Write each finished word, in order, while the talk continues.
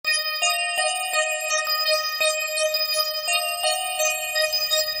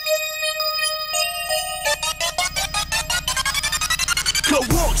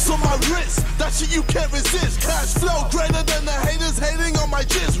you, you can't resist. Cash flow greater than the haters hating on my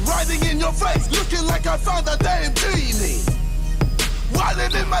jizz. Riding in your face, looking like I found a damn genie.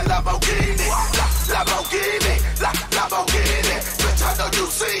 Wildin' in my Lamborghini, Lamborghini, Lamborghini. Bitch, I know you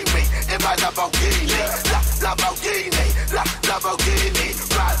see me in my Lamborghini, Lamborghini, Lamborghini.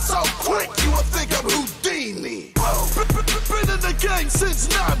 Ride so quick, you would think I'm Houdini. Been in the game since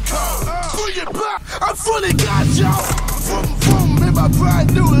Namco. Bring it back, I fully got y'all. Vroom vroom in my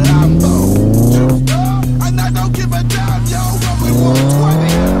brand new Lambo. And I don't give a damn, yo. When we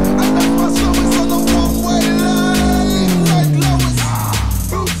 120, I left my slowest on the one-way line. Like Lois,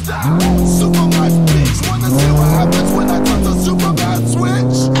 super my bitch. Wanna see what happens when I touch the Superman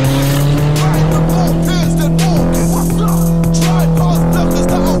switch? Ride the ball, pins that walking. Try past blockers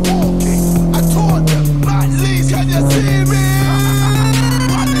that are walking. I told them, Matt Lees, can you see me?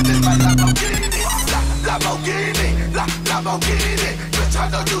 Riding in my Lamborghini, Lamborghini, Lamborghini. Bitch, I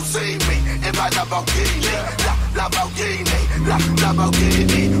know you see me in my Lamborghini, Lamborghini,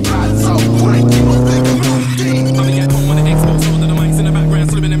 Lamborghini. Ride so quick, you would think I'm Houdini. Mommy at home on the Xbox, all of the mics in the background,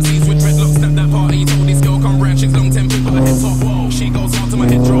 slipping MCs with dreadlocks. Snap that party, told this girl come round, she's long tempo, got her head top. Whoa, she goes hard to my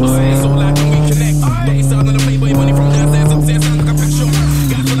head drops. It's all like when we connect. Getting started on the Playboy money from downstairs, upstairs, sound like a pet shop.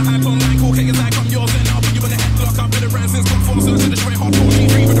 Guys on the hype online, cool cakes like I'm yours, and I'll put you in a headlock. I've been around since got 4, so to the straight hard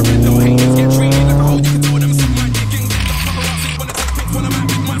 4G3 with the red dot. Haters get treated like a hoe, you can tell them some might kick and get off. Paparazzi wanna take pics when I'm out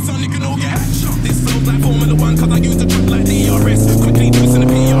with my son, you can all get shot. This flows like Formula 1, cause I use the truck like DRS. Quickly boosting the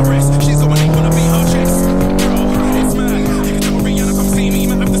PRS, she's going in, gonna beat her chest. Bro, it's mad, you can tell Rihanna come see me.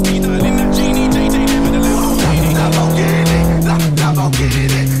 Might have to speed dial in that genie, JJ there with the Lamborghini. Lamborghini,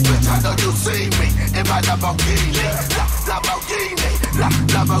 Lamborghini. Bitch, I know you see me in my Lamborghini, Lamborghini,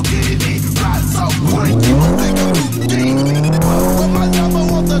 Lamborghini. Ride so quick, you would think I'm Houdini. When my Lambo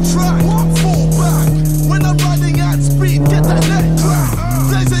on the track, fall back. When I'm riding at speed, get that neck crack.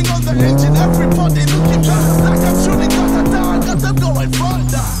 Blazing on the engine, everybody looking back. Like I'm shooting down, got them going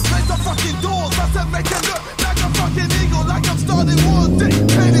further. Make the fucking doors, I said make it look like a fucking eagle. Like I'm starting war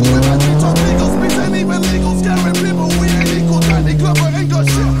dictating with my bitch on legal. Speech ain't even legal, scaring people, we ain't equal. Danny Glover ain't got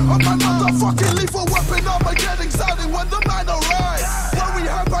shit on my motherfucking lethal weapon. Armageddon sounding when the man arrives. When we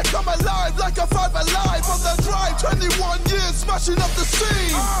have I come alive like a 5 alive on the drive. 21 years smashing up the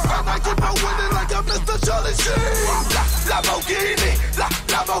scene. And I keep on winning like I'm Mr. Charlie Sheen. Lamborghini,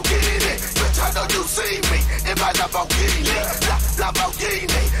 Lamborghini. Bitch, I know you see me in my Lamborghini,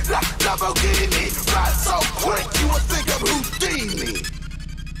 Lamborghini, Lamborghini. Ride so quick, you would think I'm Houdini.